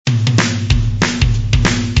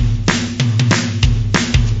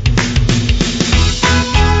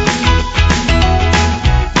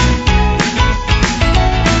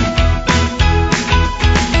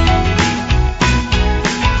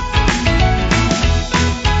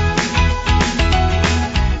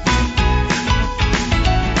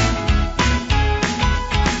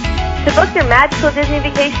To book your magical Disney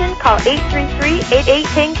vacation, call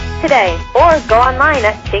 833-88-TINKS today or go online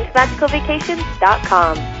at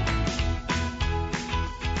tinksmagicalvacations.com.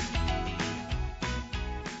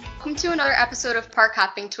 Welcome to another episode of Park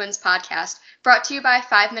Hopping Twins podcast, brought to you by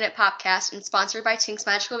 5 Minute Popcast and sponsored by Tinks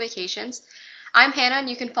Magical Vacations. I'm Hannah, and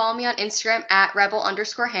you can follow me on Instagram at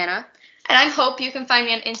rebel_Hannah. And I'm Hope. You can find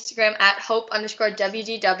me on Instagram at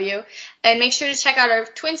Hope_WDW. And make sure to check out our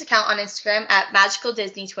Twins account on Instagram at Magical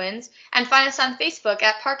Disney Twins and find us on Facebook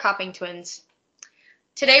at Park Hopping Twins.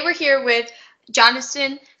 Today we're here with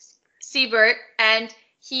Jonathan Siebert, and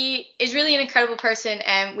he is really an incredible person,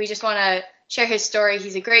 and we just want to share his story.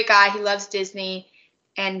 He's a great guy. He loves Disney,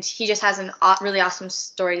 and he just has a really awesome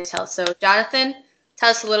story to tell. So, Jonathan,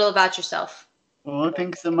 tell us a little about yourself. Well,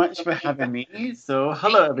 thanks so much for having me. So,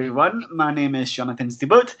 hello everyone. My name is Jonathan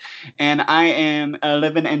Siebert, and I am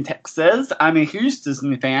living in Texas. I'm a huge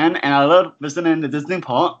Disney fan, and I love visiting the Disney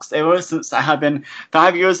parks ever since I have been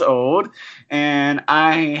 5 years old. And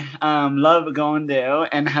I love going there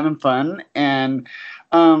and having fun. And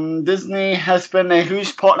Disney has been a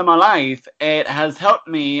huge part of my life. It has helped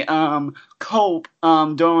me cope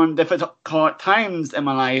during difficult times in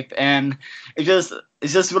my life, and it's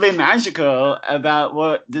just really magical about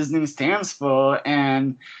what Disney stands for,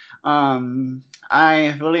 and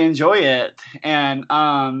I really enjoy it. And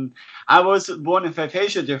I was born with a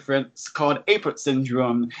facial difference called Apert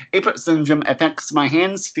syndrome. Apert syndrome affects my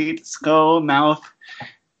hands, feet, skull, mouth,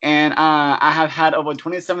 and I have had over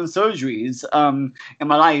 27 surgeries in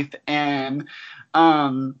my life. And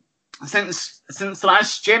since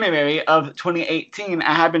last January of 2018,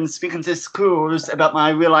 I have been speaking to schools about my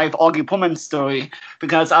real-life Augie Pullman story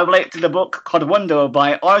because I relate to the book called Wonder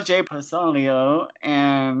by R.J. Persalio,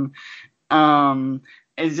 and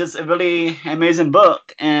it's just a really amazing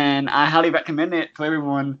book, and I highly recommend it for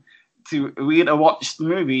everyone to read or watch the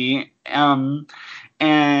movie.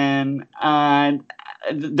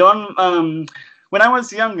 When I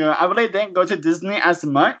was younger, I really didn't go to Disney as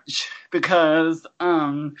much because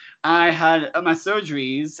I had my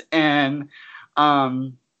surgeries and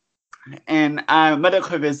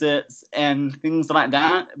medical visits and things like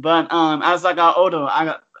that. But as I got older,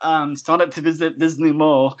 I started to visit Disney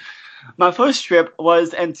more. My first trip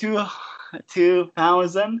was in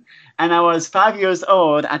 2000, and I was 5 years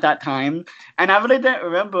old at that time, and I really didn't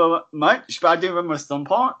remember much, but I do remember some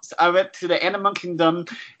parts. I went to the Animal Kingdom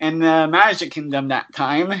and the Magic Kingdom that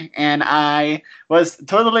time, and I was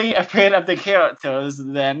totally afraid of the characters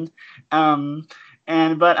then.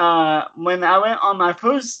 But when I went on my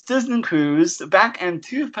first Disney cruise back in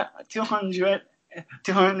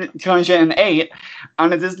 208 on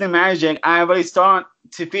the Disney Magic, I really started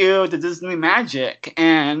to feel the Disney magic,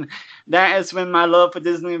 and that is when my love for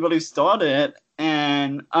Disney really started.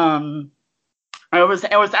 And it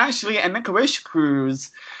was actually a Make-A-Wish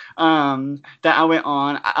cruise that I went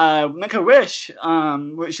on. Make-A-Wish,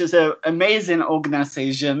 which is an amazing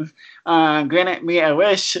organization, granted me a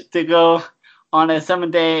wish to go on a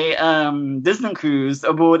 7-day Disney cruise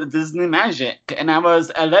aboard Disney Magic, and I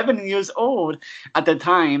was 11 years old at the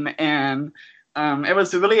time, and it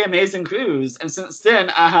was a really amazing cruise. And since then,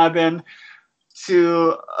 I have been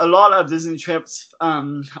to a lot of Disney trips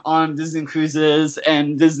on Disney cruises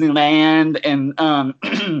and Disneyland and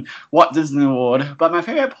Walt Disney World. But my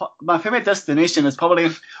favorite destination is probably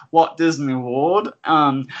Walt Disney World.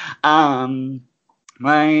 I'm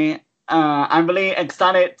really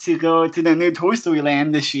excited to go to the new Toy Story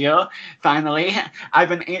Land this year. Finally, I've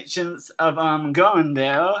been anxious of going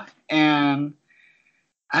there, and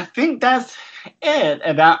I think that's it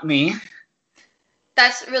about me.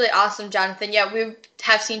 That's really awesome, Jonathan. Yeah, we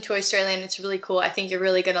have seen Toy Story Land. It's really cool. I think you're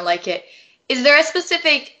really going to like it. Is there a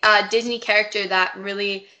specific Disney character that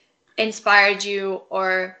really inspired you,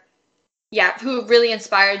 or, who really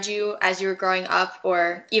inspired you as you were growing up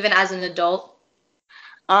or even as an adult?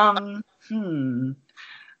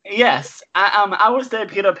 Yes, I would say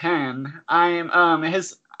Peter Pan. I am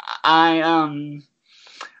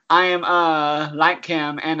like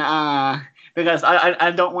him, and because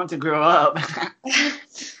I don't want to grow up.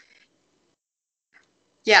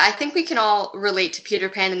 Yeah, I think we can all relate to Peter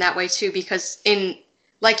Pan in that way too, because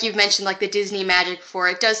like you've mentioned, like the Disney magic before,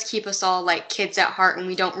 it does keep us all like kids at heart, and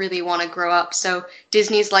we don't really want to grow up. So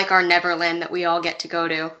Disney's like our Neverland that we all get to go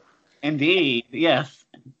to. Indeed, yes.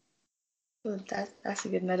 Ooh, that's a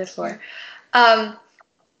good metaphor.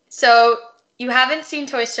 So you haven't seen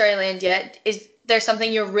Toy Story Land yet. Is there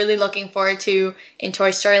something you're really looking forward to in Toy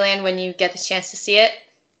Story Land when you get the chance to see it?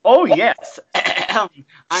 Oh, yes.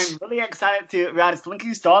 I'm really excited to ride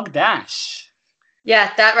Slinky's Dog Dash.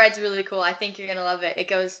 Yeah, that ride's really cool. I think you're going to love it. It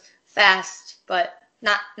goes fast, but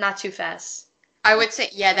not too fast. I would say,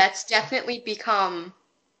 yeah, that's definitely become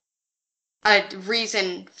a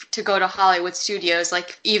reason to go to Hollywood Studios.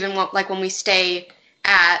 Like even when we stay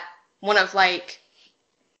at one of like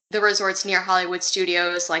the resorts near Hollywood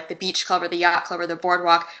Studios, like the Beach Club or the Yacht Club or the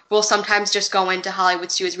Boardwalk, we'll sometimes just go into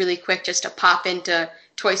Hollywood Studios really quick just to pop into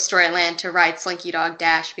Toy Story Land to ride Slinky Dog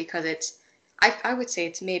Dash because I would say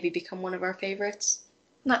it's maybe become one of our favorites.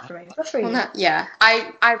 Not for me, but for you. Well, yeah,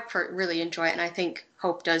 I really enjoy it, and I think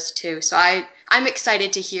Hope does too. So I'm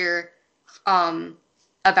excited to hear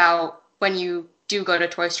about when you do go to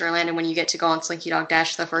Toy Story Land and when you get to go on Slinky Dog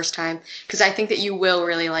Dash the first time, because I think that you will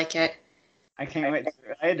really like it. I can't wait to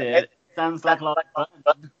ride it. Sounds like a lot of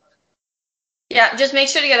fun. Yeah, just make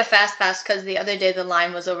sure to get a fast pass because the other day the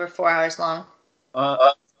line was over 4 hours long.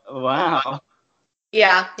 Wow.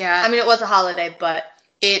 Yeah. Yeah. I mean, it was a holiday, but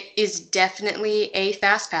it is definitely a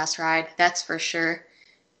fast pass ride. That's for sure.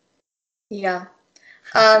 Yeah.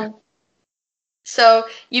 So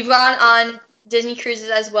you've gone on Disney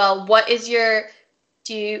cruises as well. What is your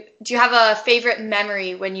do you have a favorite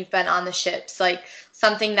memory when you've been on the ships? Like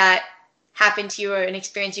something that happened to you or an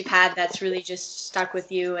experience you've had that's really just stuck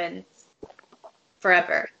with you and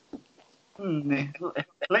forever? Let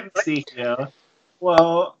me see here.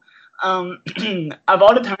 Well, of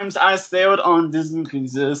all the times I sailed on Disney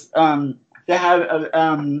cruises, they have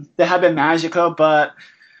been magical, but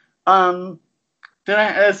there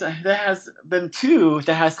has been two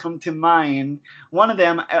that has come to mind. One of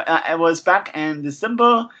them it was back in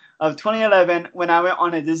December of 2011 when I went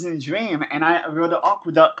on a Disney Dream and I rode the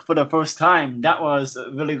Aqueduct for the first time. That was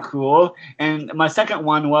really cool. And my second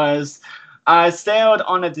one was I sailed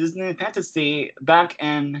on a Disney Fantasy back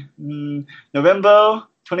in November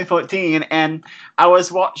 2014, and I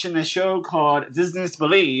was watching a show called Disney's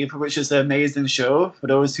Believe, which is an amazing show for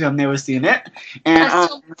those who have never seen it. And that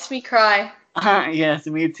still makes me cry. Yes,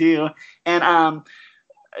 me too. And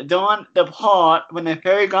during the part when the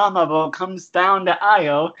fairy godmother comes down the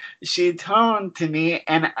aisle, she turned to me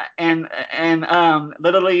and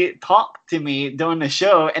literally talked to me during the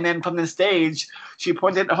show. And then from the stage, she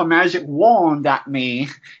pointed her magic wand at me,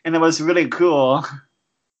 and it was really cool.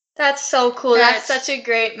 That's so cool. That's such a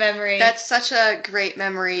great memory. That's such a great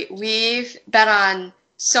memory. We've been on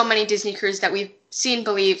so many Disney cruises that we've seen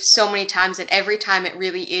Believe so many times, and every time it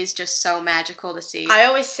really is just so magical to see. I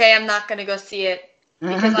always say I'm not going to go see it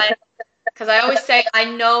because I always say I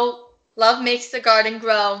know love makes the garden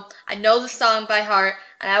grow. I know the song by heart,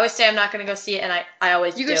 and I always say I'm not going to go see it, and I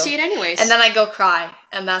always do. You go see it anyways. And then I go cry,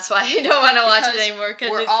 and that's why I don't want to watch it anymore.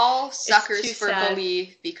 We're all suckers for sad.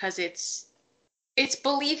 Believe because it's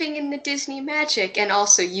believing in the Disney magic, and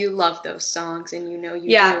also you love those songs, and you know you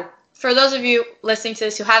do. For those of you listening to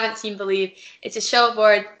this who haven't seen Believe, it's a show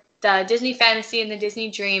aboard the Disney Fantasy and the Disney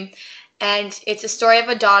Dream, and it's a story of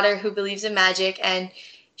a daughter who believes in magic, and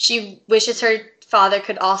she wishes her father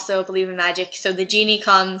could also believe in magic. So the genie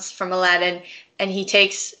comes from Aladdin, and he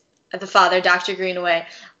takes the father, Dr. Greenaway,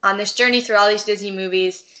 on this journey through all these Disney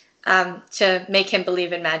movies to make him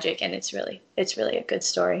believe in magic, and it's really a good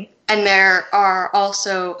story. And there are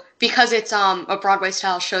also, because it's a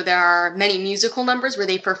Broadway-style show, there are many musical numbers where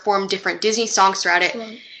they perform different Disney songs throughout it.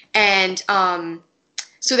 Mm-hmm. And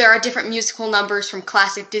so there are different musical numbers from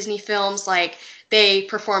classic Disney films, like they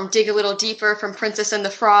perform Dig a Little Deeper from Princess and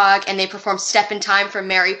the Frog, and they perform Step in Time from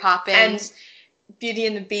Mary Poppins. And Beauty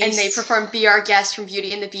and the Beast. And they perform Be Our Guest from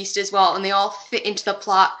Beauty and the Beast as well, and they all fit into the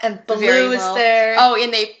plot and Baloo very well. Is there. Oh,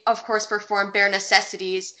 and they, of course, perform Bare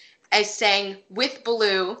Necessities as sang with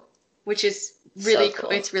Baloo, which is really so cool.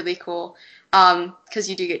 It's really cool because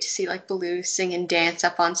you do get to see like Baloo sing and dance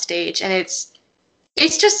up on stage, and it's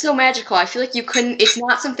just so magical. I feel like it's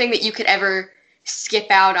not something that you could ever skip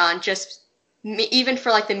out on, just even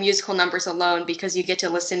for like the musical numbers alone, because you get to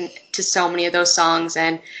listen to so many of those songs.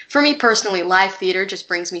 And for me personally, live theater just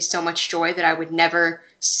brings me so much joy that I would never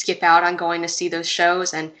skip out on going to see those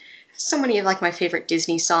shows. And so many of like my favorite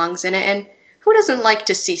Disney songs in it, and who doesn't like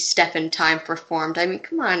to see Step in Time performed? I mean,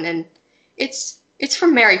 come on. And it's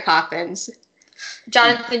from Mary Poppins.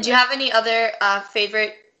 Jonathan, do you have any other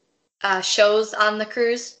favorite shows on the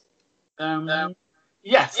cruise?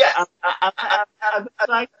 Yes. I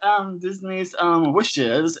like Disney's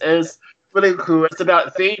Wishes. Is really cool. It's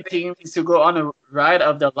about 3 teens who go on a ride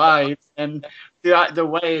of their lives, and throughout the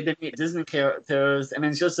way they meet Disney characters, and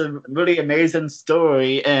it's just a really amazing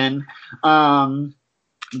story. And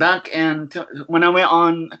back when I went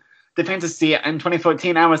on the Fantasy in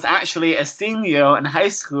 2014, I was actually a senior in high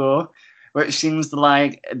school, which seems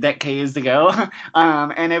like decades ago.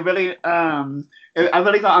 And it really, I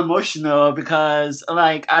really got emotional because,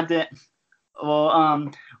 like,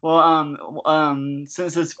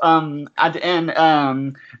 since it's at the end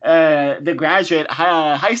the graduate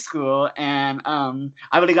high school, and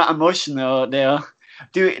I really got emotional there.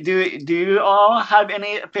 Do you all have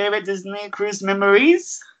any favorite Disney cruise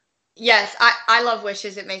memories? Yes, I love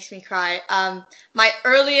Wishes. It makes me cry. My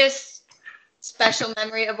earliest special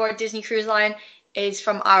memory aboard Disney Cruise Line is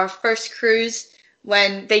from our first cruise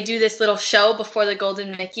when they do this little show before the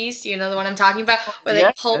Golden Mickeys. Do you know the one I'm talking about? Where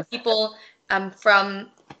they pull people from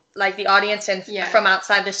like the audience and from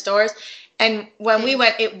outside the stores. And when we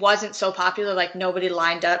went, it wasn't so popular. Like nobody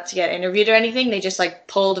lined up to get interviewed or anything. They just like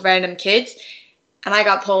pulled random kids. And I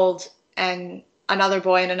got pulled, and another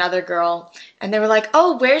boy and another girl. And they were like,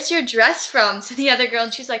 "Oh, where's your dress from?" To the other girl.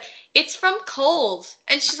 And she's like, "It's from Kohl's."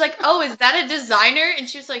 And she's like, "Oh, is that a designer?" And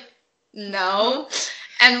she was like, "No."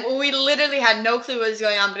 And we literally had no clue what was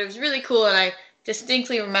going on, but it was really cool, and I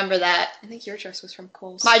distinctly remember that. I think your dress was from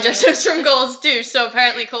Kohl's. My dress was from Kohl's, too. So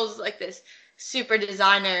apparently Kohl's is like this super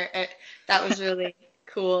designer. That was really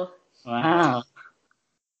cool. Wow.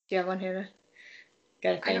 Do you have one, Hannah?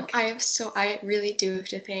 Gotta think. I really do have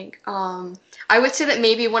to think. I would say that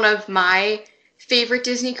maybe one of my favorite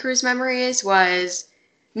Disney cruise memories was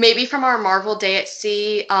maybe from our Marvel Day at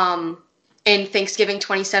Sea in Thanksgiving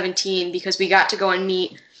 2017, because we got to go and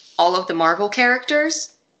meet all of the Marvel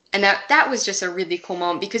characters. And that was just a really cool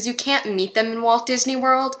moment, because you can't meet them in Walt Disney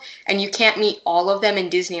World, and you can't meet all of them in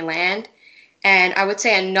Disneyland. And I would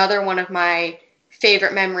say another one of my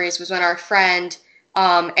favorite memories was when our friend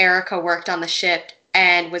Erica worked on the ship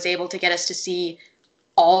and was able to get us to see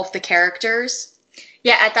all of the characters.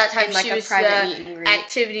 Yeah, at that time like she a was private meet and greet.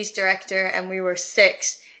 Activities director, and we were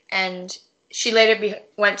 6. And she later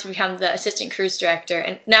went to become the assistant cruise director,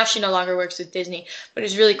 and now she no longer works with Disney. But it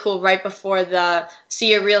was really cool. Right before the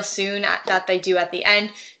See You Real Soon that they do at the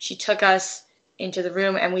end, she took us into the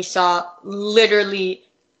room, and we saw literally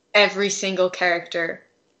every single character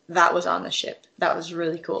that was on the ship. That was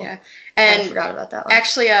really cool. Yeah, and I forgot about that one.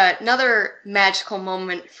 Actually, another magical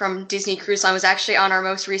moment from Disney Cruise Line was actually on our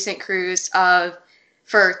most recent cruise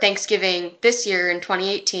for Thanksgiving this year in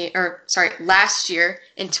 2018, or sorry, last year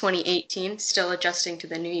in 2018, still adjusting to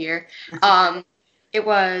the new year. It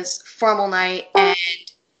was formal night, and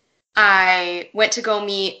I went to go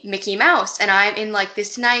meet Mickey Mouse, and I'm in like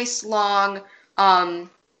this nice long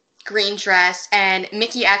green dress, and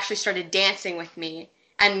Mickey actually started dancing with me,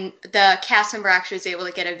 and the cast member actually was able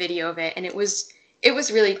to get a video of it, and it was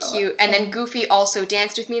really cute. And then Goofy also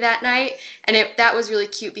danced with me that night, and that was really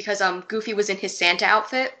cute because Goofy was in his Santa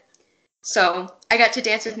outfit. So I got to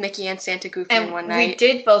dance with Mickey and Santa Goofy in one night. We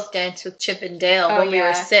did both dance with Chip and Dale when we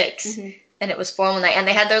were 6. Mm-hmm. And it was formal night, and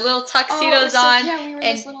they had their little tuxedos on,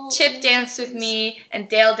 and Chip danced with me, and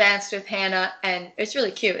Dale danced with Hannah, and it's really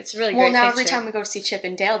cute. It's a really great picture. Every time we go to see Chip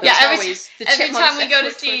and Dale, every time we go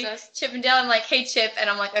to see Chip and Dale, I'm like, "Hey, Chip," and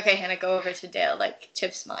I'm like, "Okay, Hannah, go over to Dale. Like,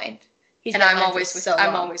 Chip's mine." I'm always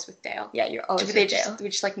with Dale. Yeah, you're always with Dale. We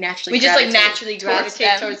just naturally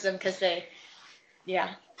gravitate towards them because they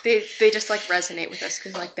just like resonate with us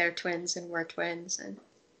because like they're twins and we're twins, and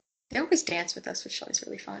they always dance with us, which is always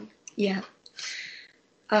really fun. Yeah.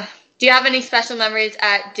 Do you have any special memories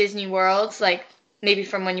at Disney Worlds, like maybe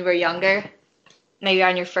from when you were younger, maybe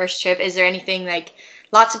on your first trip? Is there anything like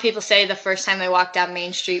lots of people say the first time they walked down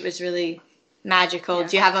Main Street was really magical? Yeah.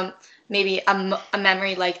 Do you have maybe a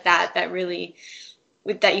memory like that really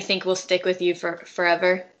that you think will stick with you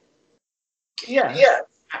forever? Yeah,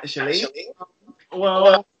 actually.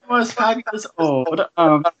 Well, I was 5 years old.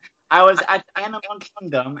 I was at Animal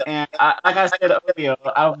Kingdom, and like I said earlier,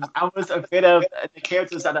 I was afraid of the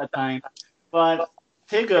characters at that time. But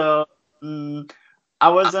Tigger, I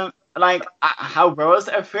wasn't like I was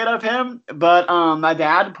afraid of him. But my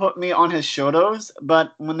dad put me on his shoulders.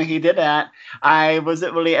 But when he did that, I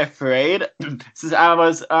wasn't really afraid since I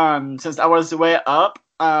was way up.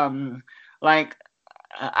 Like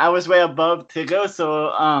I was way above Tigger,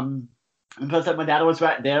 so and plus, my dad was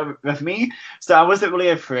right there with me, so I wasn't really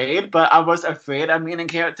afraid, but I was afraid of meeting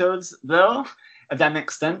characters, though, if that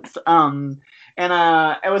makes sense. And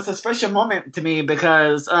it was a special moment to me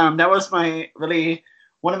because that was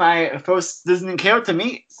one of my first Disney character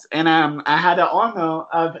meets, and I had the honor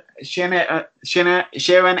of sharing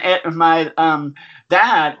it with my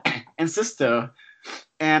dad and sister,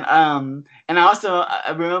 and I also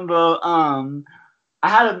remember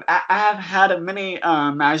I have had many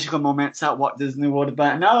magical moments at Walt Disney World,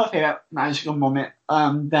 but another favorite magical moment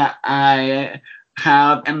that I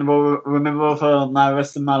have and will remember for the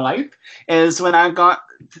rest of my life is when I got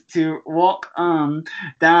to walk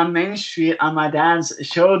down Main Street on my dad's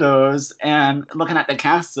shoulders and looking at the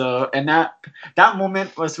castle, and that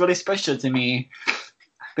moment was really special to me.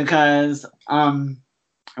 because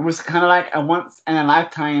it was kind of like a once in a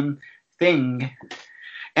lifetime thing.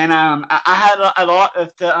 And I had a lot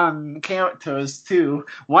of the characters too.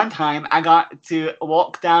 One time I got to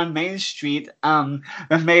walk down Main Street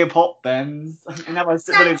with Mary Poppins, and that was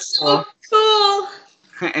really so cool.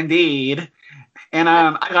 Indeed. And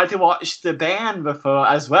I got to watch the band with her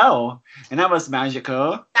as well, and that was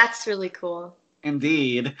magical. That's really cool.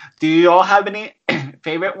 Indeed. Do you all have any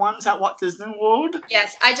favorite ones at Walt Disney World?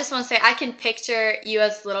 Yes, I just want to say I can picture you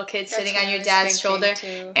as a little kid sitting on your dad's shoulder,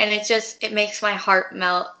 and it makes my heart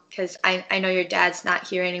melt because I know your dad's not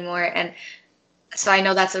here anymore, and so I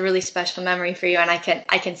know that's a really special memory for you, and I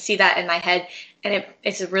can see that in my head, and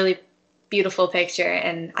it's a really beautiful picture,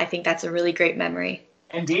 and I think that's a really great memory.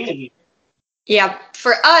 Indeed. Yeah,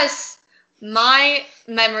 for us, my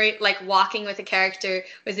memory, like walking with a character,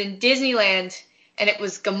 was in Disneyland, and it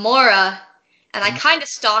was Gamora, and I kind of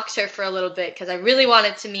stalked her for a little bit because I really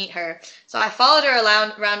wanted to meet her. So I followed her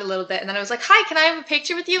around a little bit, and then I was like, "Hi, can I have a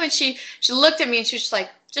picture with you?" And she looked at me, and she was just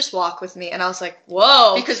like, "Just walk with me." And I was like,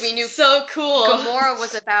 "Whoa!" Because we knew so cool. Gamora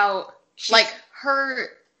was about like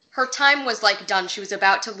her time was like done. She was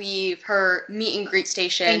about to leave her meet and greet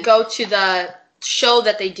station and go to the show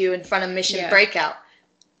that they do in front of Mission Yeah. Breakout.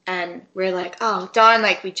 And we're like, "Oh, Dawn,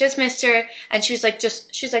 like we just missed her." And she was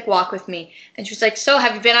like, "Walk with me." And she was like, "So,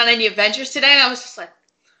 have you been on any adventures today?" And I was just like,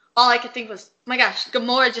 all I could think was, "My gosh,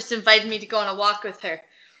 Gamora just invited me to go on a walk with her.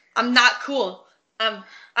 I'm not cool. I'm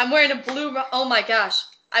wearing a blue. Oh my gosh,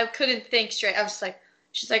 I couldn't think straight. I was just like,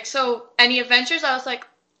 she's like, "So, any adventures?" I was like,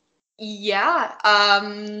 "Yeah."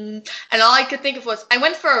 And all I could think of was, I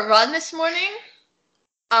went for a run this morning.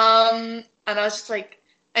 And I was just like.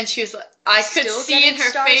 And she was like, I could Still see in her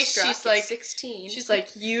face, starstruck she's at like, 16. she's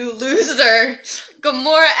like, "You loser.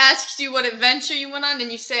 Gamora asks you what adventure you went on, and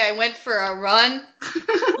you say, I went for a run."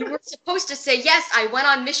 You were supposed to say, "Yes, I went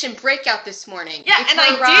on Mission Breakout this morning." Yeah, It's and a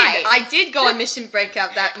I ride. did. I did go on Mission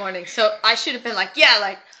Breakout that morning. So I should have been like, yeah,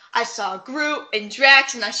 like, I saw Groot and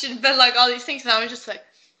Drax, and I should have been like all these things. And I was just like,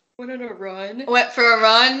 Went on a run. went for a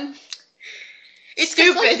run. It's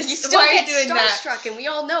stupid. Stupid. You still Why are you get doing that? starstruck, and we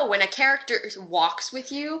all know when a character walks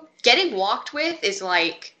with you, getting walked with is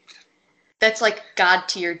like, that's like God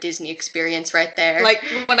tier Disney experience right there. Like,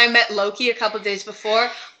 when I met Loki a couple of days before,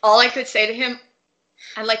 all I could say to him,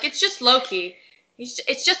 and like, it's just Loki.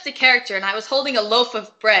 It's just the character, and I was holding a loaf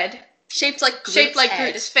of bread shaped like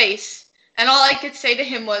Groot's face, and all I could say to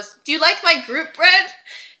him was, "Do you like my Groot bread?"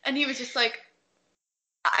 And he was just like,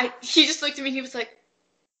 he just looked at me, and he was like,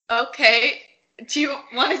 "Okay, do you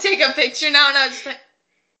want to take a picture now?" And I was just like,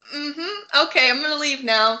 okay, I'm gonna leave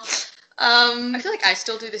now. I feel like I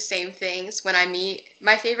still do the same things when I meet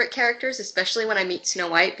my favorite characters, especially when I meet Snow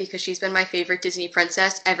White, because she's been my favorite Disney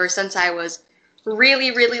princess ever since I was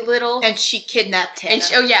really, really little. And she kidnapped him. And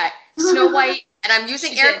Snow White, and I'm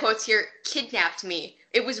using She air did. quotes here, kidnapped me.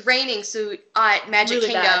 It was raining, so at Magic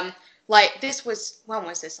Really Kingdom, bad. like this was, when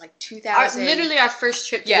was this? Like 2000? Literally our first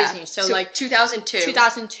trip to Yeah, Disney. So like 2002.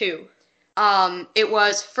 2002. It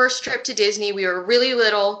was first trip to Disney. We were really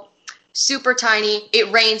little, super tiny.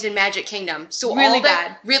 It rains in Magic Kingdom. So really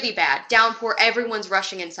bad. Downpour, everyone's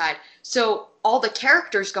rushing inside. So all the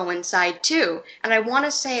characters go inside too. And I want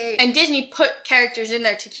to say, And Disney put characters in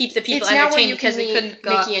there to keep the people it's now where entertained you because can they meet couldn't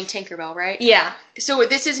go. Mickey and Tinkerbell, right? Yeah. So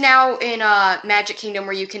this is now in Magic Kingdom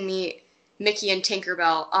where you can meet Mickey and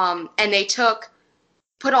Tinkerbell. And they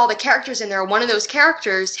put all the characters in there. One of those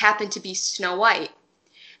characters happened to be Snow White.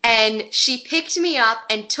 And she picked me up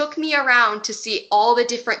and took me around to see all the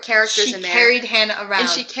different characters in there. She carried Hannah around. And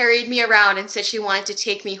she carried me around and said she wanted to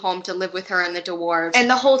take me home to live with her and the dwarves. And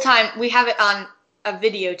the whole time, we have it on a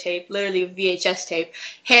videotape, literally a VHS tape.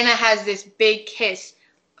 Hannah has this big kiss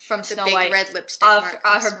from Snow big White. red lipstick mark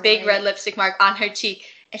from her Snow big White. red lipstick mark on her cheek.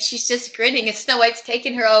 And she's just grinning, and Snow White's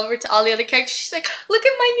taking her over to all the other characters. She's like, "Look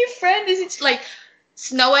at my new friend." It's like,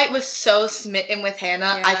 Snow White was so smitten with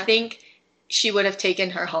Hannah. Yeah. I think she would have taken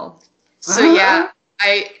her home. So yeah,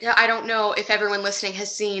 I don't know if everyone listening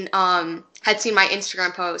has seen had seen my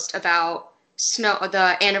Instagram post about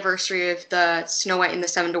the anniversary of the Snow White and the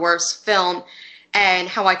Seven Dwarfs film, and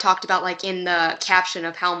how I talked about like in the caption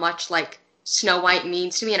of how much like Snow White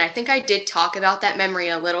means to me, and I think I did talk about that memory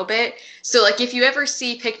a little bit. So like if you ever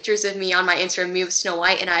see pictures of me on my Instagram, me with Snow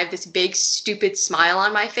White, and I have this big stupid smile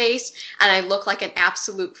on my face, and I look like an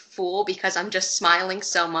absolute fool because I'm just smiling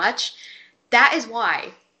so much, that is why.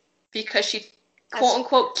 Because she, quote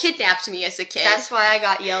unquote, kidnapped me as a kid. That's why I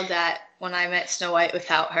got yelled at when I met Snow White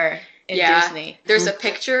without her in Disney. There's a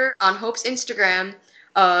picture on Hope's Instagram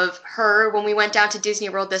of her when we went down to Disney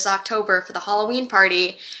World this October for the Halloween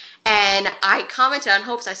party, And I commented on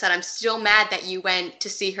Hope's. I said, I'm still mad that you went to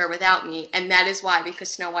see her without me. And that is why,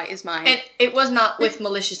 because Snow White is mine. And it was not with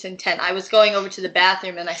malicious intent. I was going over to the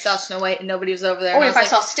bathroom and I saw Snow White and nobody was over there. Or if I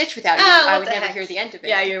saw Stitch without you, I would never hear the end of it.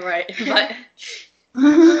 Yeah, you're right. But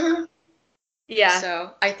yeah.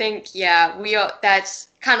 So I think, that's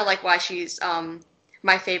kind of like why she's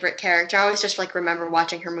my favorite character. I always just like remember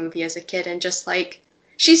watching her movie as a kid and just like,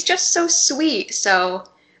 she's just so sweet. So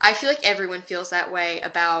I feel like everyone feels that way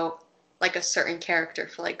about like a certain character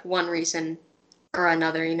for like one reason or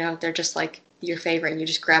another, you know, they're just like your favorite and you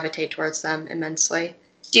just gravitate towards them immensely.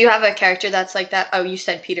 Do you have a character that's like that? Oh, you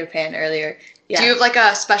said Peter Pan earlier. Yeah. Do you have like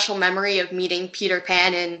a special memory of meeting Peter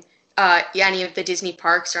Pan in any of the Disney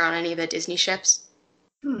parks or on any of the Disney ships?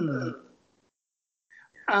 I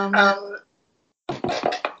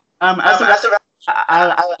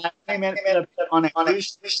met Peter on a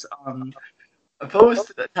cruise.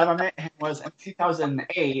 First time I met him was in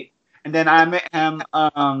 2008, and then I met him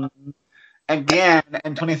again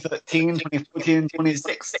in 2013, 2014,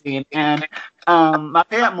 2016, and my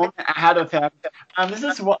favorite moment I had with him. This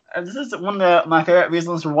is one of my favorite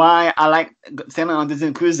reasons why I like sailing on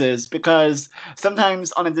Disney cruises, because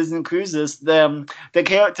sometimes on the Disney cruises the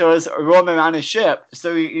characters roam around the ship,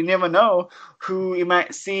 so you never know who you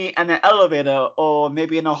might see in an elevator, or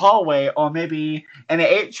maybe in a hallway, or maybe in an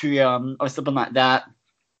atrium, or something like that.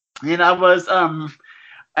 And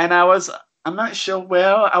I'm not sure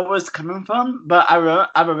where I was coming from, but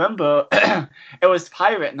I remember it was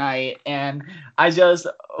pirate night, and I just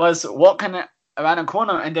was walking around a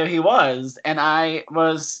corner, and there he was, and I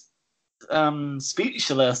was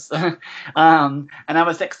speechless, and I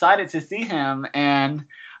was excited to see him, and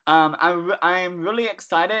I'm really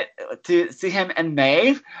excited to see him in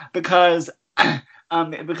May, because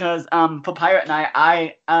for Pirate Night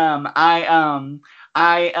I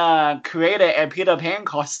created a Peter Pan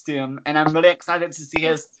costume, and I'm really excited to see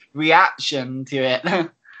his reaction to it.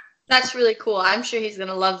 That's really cool. I'm sure he's going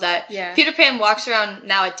to love that. Yeah. Peter Pan walks around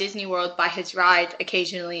now at Disney World by his ride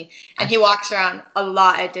occasionally, and he walks around a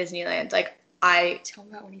lot at Disneyland. Like, Tell me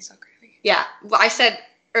about when he saw Gravy. Yeah. Well, I said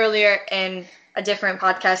earlier in a different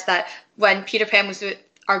podcast that when Peter Pan was with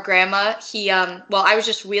our grandma, I was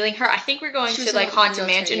just wheeling her. I think we're going to like Haunted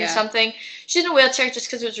Mansion or something. She's in a wheelchair just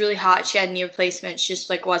because it was really hot. She had knee replacement. She just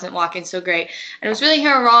like wasn't walking so great, and I was wheeling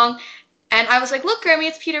her wrong. And I was like, "Look, Grammy,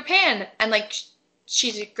 it's Peter Pan." And like,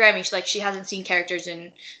 she's a Grammy. She's like, she hasn't seen characters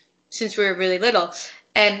since we were really little.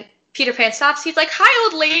 And Peter Pan stops. He's like, "Hi,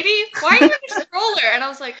 old lady. Why are you in a stroller?" And I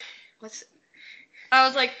was like, "What's?" I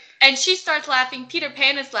was like, and she starts laughing. Peter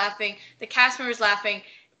Pan is laughing. The cast member's laughing.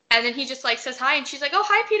 And then he just like says hi, and she's like, "Oh,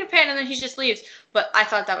 hi, Peter Pan," and then he just leaves. But I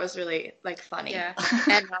thought that was really like funny. Yeah.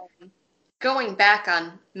 And going back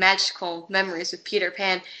on magical memories with Peter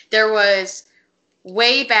Pan, there was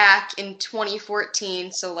way back in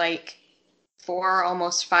 2014, so like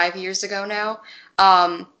almost 5 years ago now.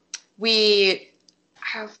 We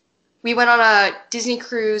went on a Disney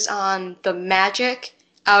cruise on the Magic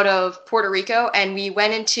out of Puerto Rico, and we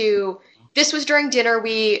went into. This was during dinner.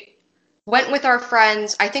 We went with our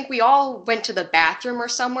friends. I think we all went to the bathroom or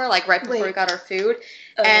somewhere, like right before we got our food.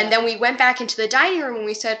 Then we went back into the dining room and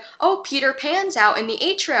we said, "Oh, Peter Pan's out in the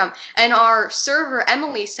atrium." And our server,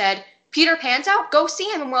 Emily, said, "Peter Pan's out? Go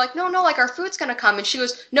see him." And we're like, no, like our food's going to come. And she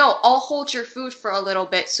goes, "No, I'll hold your food for a little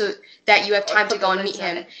bit so that you have time to go and meet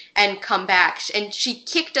him and come back." And she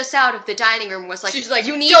kicked us out of the dining room, was like, she's like,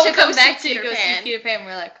 "You need to go come back see to Peter go Pan." see Peter Pan.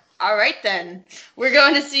 We're like, "All right then. We're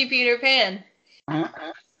going to see Peter Pan."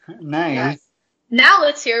 Nice. Yeah. Now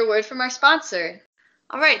let's hear a word from our sponsor.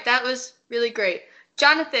 All right, that was really great.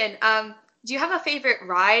 Jonathan, do you have a favorite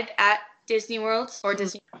ride at Disney World or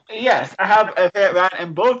Disney? Yes, I have a favorite ride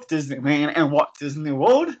in both Disneyland and Walt Disney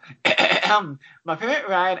World. My favorite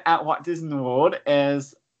ride at Walt Disney World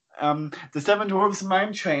is the Seven Dwarfs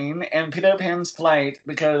Mine Train and Peter Pan's Flight,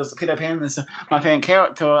 because Peter Pan is my favorite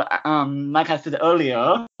character, like I said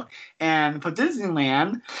earlier. And for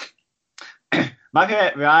Disneyland, my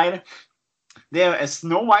favorite ride there is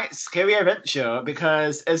Snow White's Scary Adventure,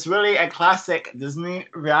 because it's really a classic Disney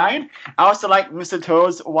ride. I also like Mr.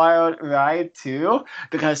 Toad's Wild Ride too,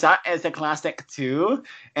 because that is a classic too.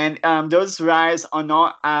 And those rides are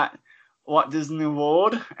not at Walt Disney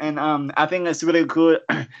World, and I think it's really good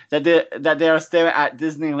that they are still at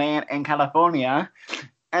Disneyland in California.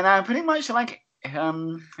 And I pretty much like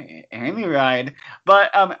any ride,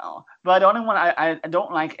 but the only one I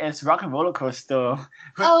don't like is Rock and Roller Coaster.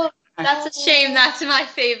 Oh, that's a shame. That's my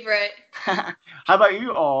favorite. How about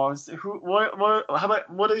you, Oz?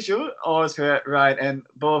 What is your Oz favorite ride in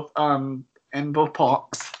both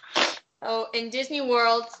parks? Oh, in Disney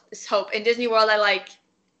World is Hope. In Disney World, I like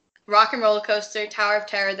Rock and Roller Coaster, Tower of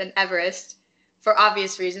Terror, then Everest. For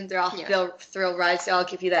obvious reasons, they're all thrill rides. They all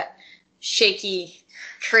give you that shaky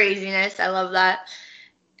craziness. I love that.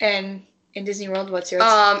 And in Disney World, what's yours?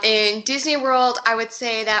 In Disney World, I would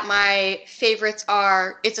say that my favorites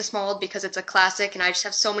are It's a Small World because it's a classic, and I just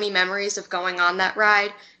have so many memories of going on that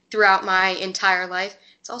ride throughout my entire life.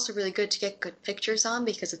 It's also really good to get good pictures on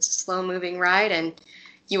because it's a slow-moving ride, and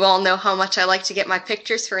you all know how much I like to get my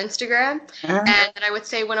pictures for Instagram. And then I would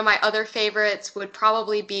say one of my other favorites would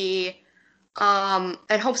probably be, and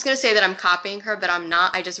Hope's going to say that I'm copying her, but I'm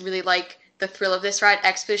not. I just really like the thrill of this ride,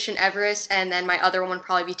 Expedition Everest, and then my other one would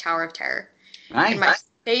probably be Tower of Terror. Nice. And my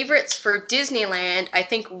favorites for Disneyland, I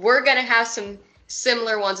think we're going to have some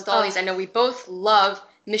similar ones with all these. I know we both love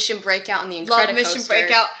Mission Breakout and the Incredicoaster. Love Mission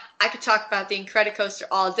Breakout. I could talk about the Incredicoaster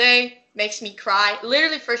all day. Makes me cry.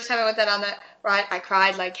 Literally, first time I went on that ride, I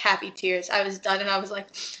cried like happy tears. I was done, and I was like,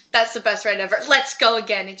 that's the best ride ever. Let's go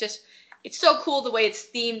again. It's so cool the way it's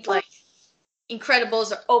themed. Like,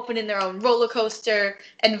 Incredibles are opening their own roller coaster,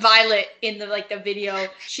 and Violet in the video,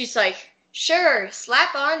 she's like, sure,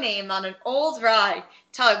 slap our name on an old ride.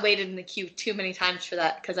 Until I waited in the queue too many times for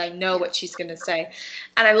that because I know what she's going to say.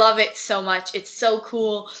 And I love it so much. It's so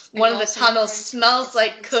cool. One of the tunnels smells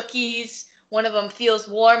like cookies. One of them feels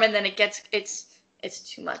warm, and then it's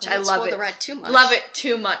too much. I love it. The ride too much. Love it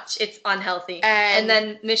too much. It's unhealthy. And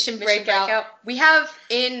then Mission Breakout. We have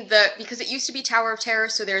because it used to be Tower of Terror,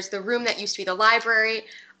 so there's the room that used to be the library.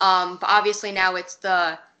 But obviously now it's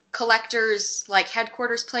the collector's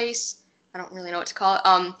headquarters place. I don't really know what to call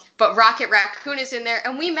it. But Rocket Raccoon is in there,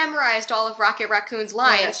 and we memorized all of Rocket Raccoon's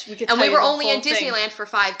lines. And we were only in Disneyland for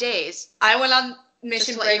 5 days. I went on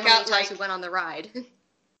Mission Breakout we went on the ride.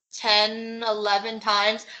 10, 11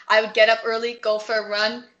 times. I would get up early, go for a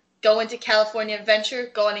run, go into California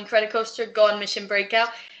Adventure, go on Incredicoaster, go on Mission Breakout.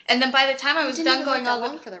 And then by the time I was done going all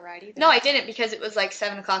long for the ride either. No, I didn't because it was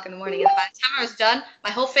 7 o'clock in the morning. And by the time I was done, my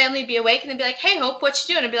whole family would be awake, and they'd be like, hey, Hope, what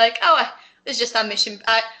you doing? I'd be like, oh, I was just on Mission.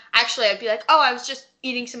 I'd be like, oh, I was just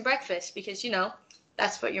eating some breakfast because,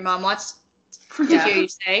 that's what your mom wants to hear you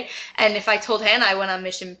say. And if I told Hannah I went on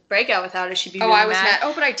Mission Breakout without her, she'd be really I was mad. mad.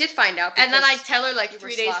 Oh, but I did find out. And then I'd tell her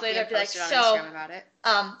 3 days later, I'd be like, so,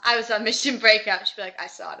 I was on Mission Breakout. She'd be like, I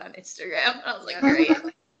saw it on Instagram. And I was like, great.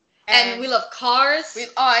 And we love Cars.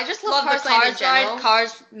 I just love Cars the Cars in general. ride.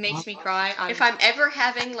 Cars makes me cry. If I'm ever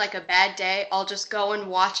having a bad day, I'll just go and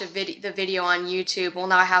watch the video on YouTube. Well,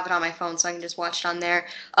 now I have it on my phone, so I can just watch it on there.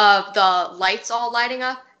 Of the lights all lighting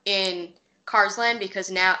up in Cars Land, because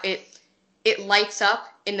now it lights up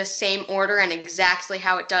in the same order and exactly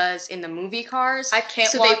how it does in the movie Cars. I can't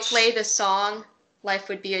so watch. So they play the song "Life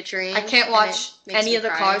Would Be a Dream." I can't watch any of the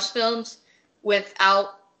Cars films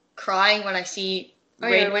without crying when I see.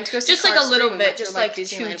 We went to go see just Cars a little 3, bit, just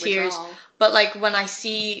Disneyland 2 tears. withdrawal. But when I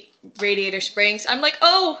see Radiator Springs, I'm like,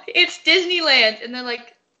 oh, it's Disneyland, and then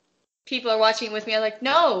people are watching it with me. I'm like,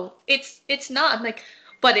 no, it's not. I'm like,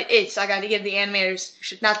 but it is. So I got to give the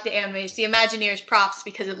animators, not the animators, the Imagineers props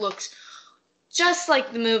because it looks just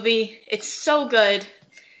like the movie. It's so good.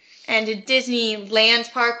 And in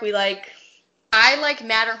Disneyland Park, I like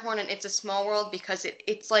Matterhorn and It's a Small World because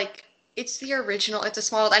it's the original. It's a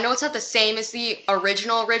Small World. I know it's not the same as the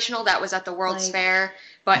original that was at the World's Fair,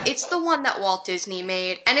 but it's the one that Walt Disney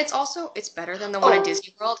made, and it's better than the one at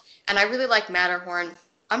Disney World. And I really like Matterhorn.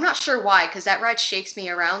 I'm not sure why, because that ride shakes me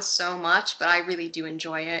around so much, but I really do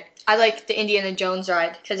enjoy it. I like the Indiana Jones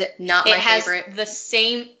ride because it has the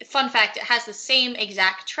same. Fun fact: it has the same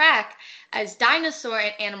exact track as Dinosaur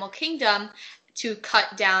and Animal Kingdom to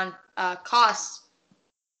cut down costs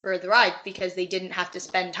for the ride because they didn't have to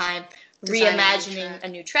spend time reimagining a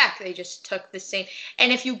new track. They just took the same.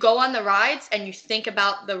 And if you go on the rides and you think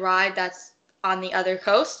about the ride that's on the other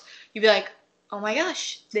coast, you'd be like, oh my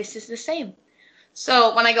gosh, this is the same.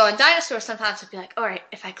 So when I go on Dinosaur, sometimes I'll be like, all right,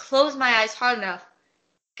 if I close my eyes hard enough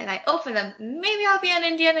and I open them, maybe I'll be on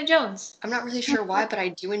Indiana Jones. I'm not really sure why, but I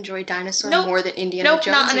do enjoy Dinosaur more than Indiana Jones.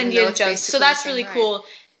 Nope, not on Indiana Jones. So that's really cool.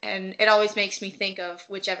 And it always makes me think of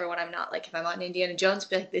whichever one I'm not. If I'm on Indiana Jones,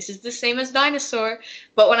 be like, this is the same as Dinosaur.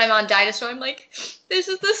 But when I'm on Dinosaur, I'm like, this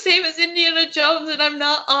is the same as Indiana Jones, and I'm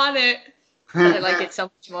not on it. But I like it so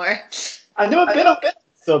much more. I've never been on it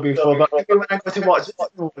so before, but maybe when I go to watch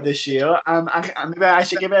this year, maybe I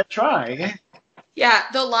should give it a try. Yeah,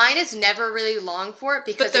 the line is never really long for it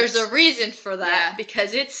because but there's a reason for that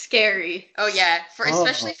because it's scary. Oh yeah,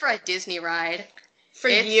 especially for a Disney ride. For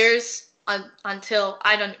years. Until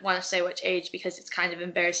I don't want to say which age because it's kind of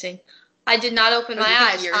embarrassing. I did not open my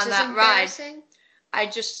eyes on that ride. I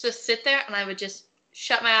just sit there and I would just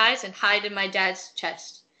shut my eyes and hide in my dad's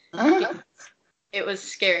chest. it was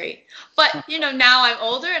scary. But, now I'm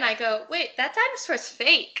older and I go, wait, that dinosaur's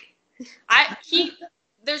fake.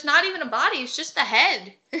 There's not even a body, it's just the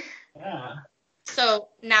head. Yeah. So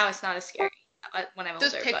now it's not as scary when I'm older.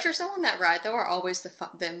 Those pictures on that ride, though, are always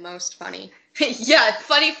the most funny. Yeah, it's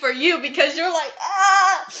funny for you because you're like,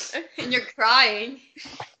 and you're crying.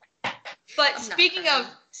 But speaking of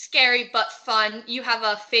scary but fun, you have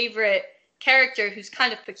a favorite character who's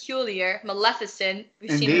kind of peculiar, Maleficent.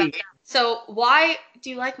 We've seen about that. So why do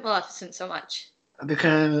you like Maleficent so much?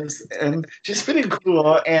 Because she's pretty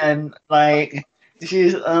cool and like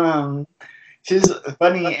she's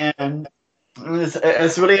funny and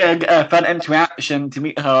it's really a fun interaction to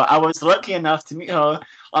meet her. I was lucky enough to meet her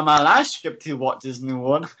on my last trip to Walt Disney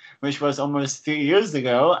World, which was almost 3 years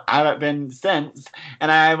ago. I haven't been since.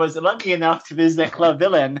 And I was lucky enough to visit Club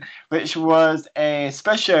Villain, which was a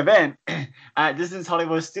special event at Disney's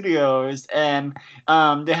Hollywood Studios. And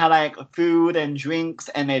they had like food and drinks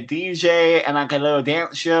and a DJ and like a little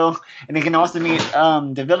dance show. And you can also meet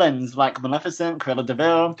the villains like Maleficent, Cruella de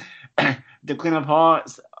Vil, the Queen of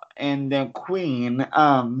Hearts, and the Queen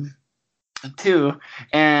too.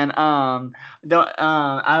 And at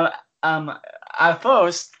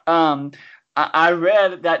first I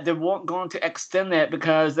read that they weren't going to extend it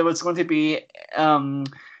because there was going to be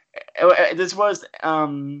this was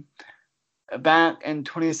back in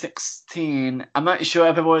 2016. I'm not sure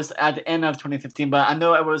if it was at the end of 2015, but I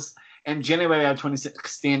know it was in January of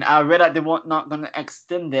 2016. I read that they were not going to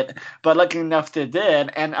extend it, but lucky enough they did.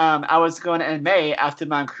 And I was going in May after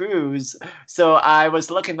my cruise, so I was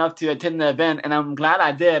lucky enough to attend the event, and I'm glad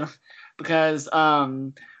I did because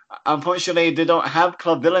unfortunately they don't have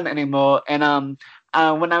Club Villain anymore. And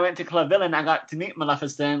when I went to Club Villain, I got to meet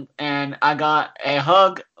Maleficent, and I got a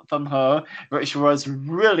hug from her, which was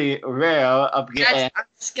really rare of getting. I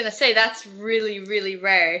was gonna say that's really, really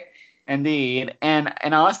rare. Indeed, and I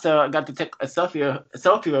also got to take a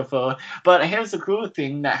selfie with her. But here's the cool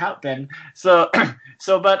thing that happened. So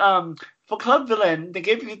for Club Villain, they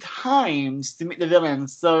gave you times to meet the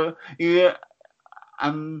villains. So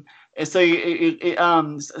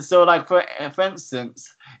so like for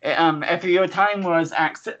instance, if your time was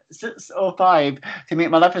at 6:05 to meet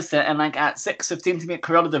Maleficent and like at 6:15 to meet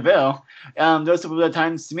Cruella de Vil, those were the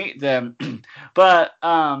times to meet them. But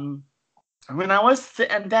when I was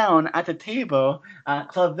sitting down at the table at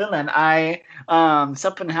Club Villain,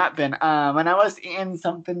 something happened. When I was eating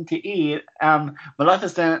something to eat,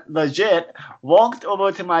 Maleficent legit walked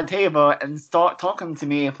over to my table and started talking to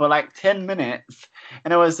me for like 10 minutes.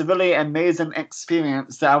 And it was a really amazing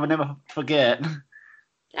experience that I would never forget.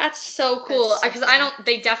 That's so cool, because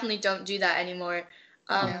they definitely don't do that anymore.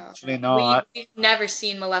 Actually not. We've never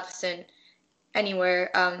seen Maleficent anywhere.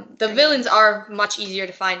 The villains are much easier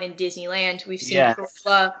to find in Disneyland. We've seen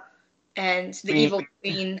Cruella and the Evil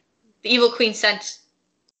Queen. The Evil Queen sent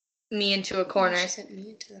me into a corner. She sent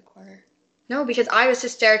me into the corner. No, because I was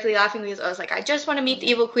hysterically laughing because I was like, I just want to meet the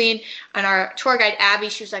Evil Queen. And our tour guide, Abby,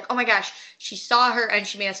 she was like, oh my gosh, she saw her and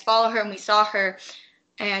she made us follow her and we saw her.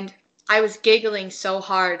 And I was giggling so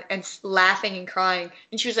hard and laughing and crying.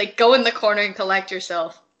 And she was like, go in the corner and collect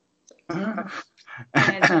yourself.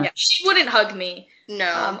 And she wouldn't hug me.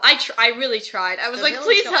 No. I really tried. I was like,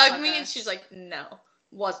 please hug me. And she's like, no,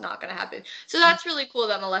 was not going to happen. So that's really cool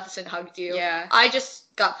that Maleficent hugged you. Yeah. I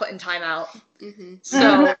just got put in timeout. Mm-hmm.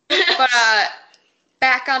 So, but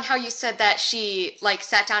back on how you said that she like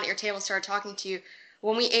sat down at your table and started talking to you.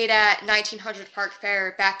 When we ate at 1900 Park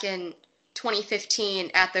Fair back in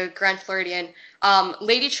 2015 at the Grand Floridian,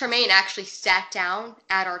 Lady Tremaine actually sat down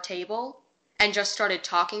at our table and just started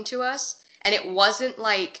talking to us. And it wasn't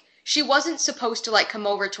like, she wasn't supposed to like come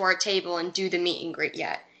over to our table and do the meet and greet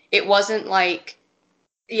yet. It wasn't like,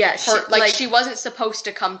 she wasn't supposed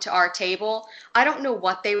to come to our table. I don't know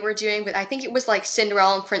what they were doing, but I think it was like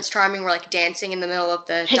Cinderella and Prince Charming were like dancing in the middle of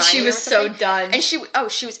the dining room. And she was so done. And she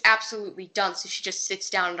was absolutely done. So she just sits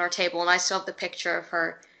down at our table, and I still have the picture of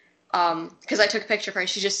her, because I took a picture of her, and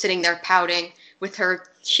she's just sitting there pouting with her,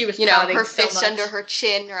 her fist under her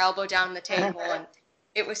chin, her elbow down on the table, and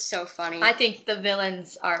it was so funny. I think the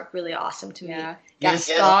villains are really awesome to me.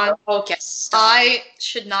 Gaston. Oh, Gaston. I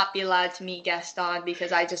should not be allowed to meet Gaston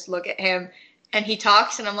because I just look at him and he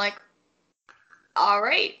talks and I'm like, all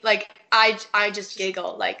right. Like, I just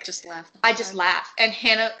giggle. Like, just laugh. I just laugh. And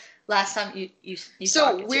Hannah, last time you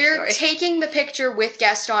So we're taking the picture with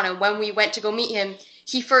Gaston, and when we went to go meet him,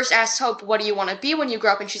 he first asked Hope, what do you want to be when you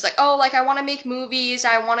grow up? And she's like, oh, like, I want to make movies.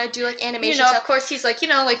 I want to do, like, animation stuff. Of course, he's like,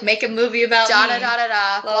 like, make a movie about me.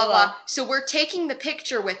 Blah, blah, blah. So we're taking the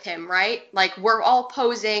picture with him, right? Like, we're all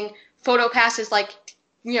posing. Photo passes, like,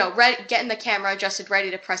 getting the camera adjusted,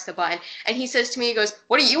 ready to press the button. And he says to me, he goes,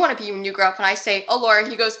 "What do you want to be when you grow up?" And I say, "Oh, Laura."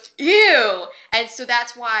 And he goes, "Ew." And so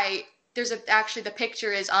that's why actually the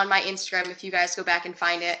picture is on my Instagram if you guys go back and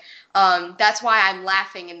find it. That's why I'm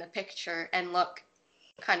laughing in the picture and look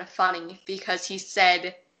kind of funny, because he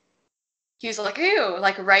was like, "Ew,"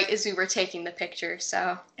 like right as we were taking the picture.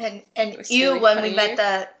 So and really when funny. we met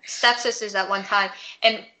the stepsisters at one time,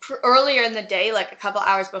 and earlier in the day, like a couple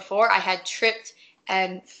hours before, I had tripped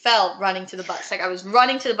and fell running to the bus. Like I was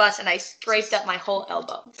running to the bus and I scraped up my whole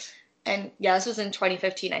elbow. And yeah, this was in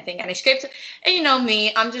 2015, I think. And I scraped it. And you know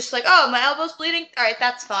me, I'm just like, oh, my elbow's bleeding. All right,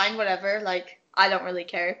 that's fine, whatever. Like I don't really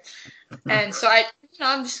care. And so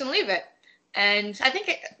I'm just gonna leave it. And I think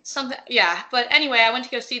but anyway, I went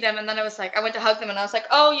to go see them, and then I went to hug them, and I was like,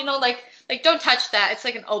 oh, like don't touch that. It's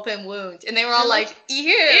like an open wound. And they were all like,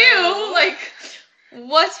 ew, like,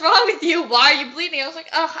 what's wrong with you? Why are you bleeding? I was like,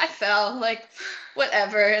 oh, I fell, like,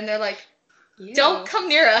 whatever. And they're like, don't come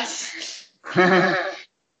near us.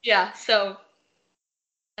 Yeah, so,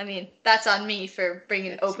 I mean, that's on me for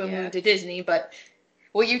bringing an open wound to Disney, but...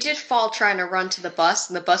 Well, you did fall trying to run to the bus,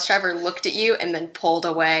 and the bus driver looked at you and then pulled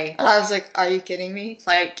away. And I was like, are you kidding me?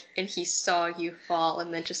 And he saw you fall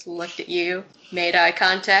and then just looked at you, made eye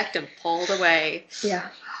contact, and pulled away. Yeah.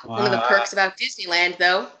 Wow. One of the perks about Disneyland,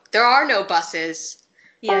 though, there are no buses.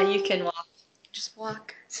 Yeah, you can walk. Just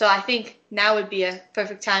walk. So I think now would be a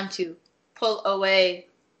perfect time to pull away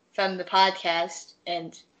from the podcast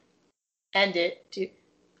and end it.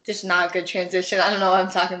 This is not a good transition. I don't know what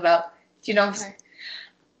I'm talking about. Do you know what I'm saying?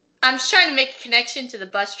 I'm just trying to make a connection to the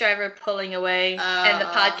bus driver pulling away and the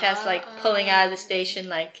podcast, like, pulling out of the station,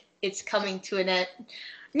 like, it's coming to an end.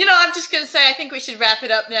 I'm just going to say I think we should wrap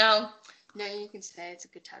it up now. No, you can say it's a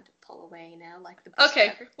good time to pull away now, like the bus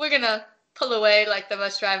driver. We're going to pull away like the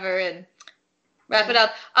bus driver and wrap it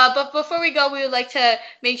up. But before we go, we would like to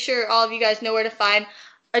make sure all of you guys know where to find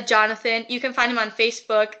Jonathan. You can find him on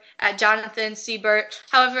Facebook at Jonathan Siebert.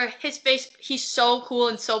 However, he's so cool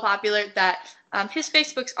and so popular that his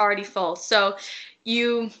Facebook's already full. So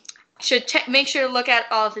you should make sure to look at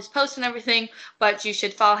all of his posts and everything, but you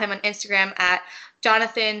should follow him on Instagram at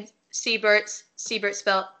Jonathan Siebert. Siebert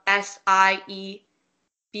spelled Siebert.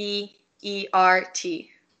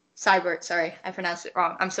 Siebert, sorry. I pronounced it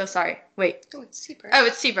wrong. I'm so sorry. Wait. Oh, it's Siebert. Oh,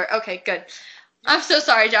 it's Siebert. Okay, good. I'm so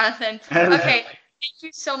sorry, Jonathan. Okay. Thank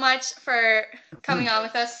you so much for coming on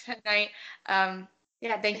with us tonight.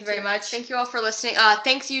 Thank you very much. Thank you all for listening.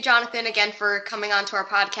 Thanks you, Jonathan, again for coming on to our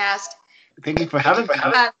podcast. Thank you for having me.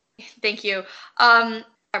 Thank you. Our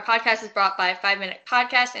podcast is brought by 5 Minute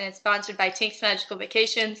Podcast, and it's sponsored by Tink's Magical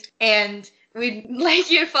Vacations. And we'd like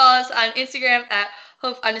you to follow us on Instagram at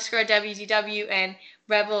Hope_WDW and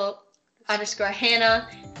Rebel_Hannah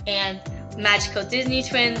and Magical Disney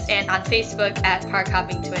Twins, and on Facebook at Park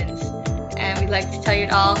Hopping Twins. And we'd like to tell you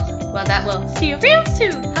all, well, that we'll see you real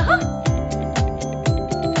soon.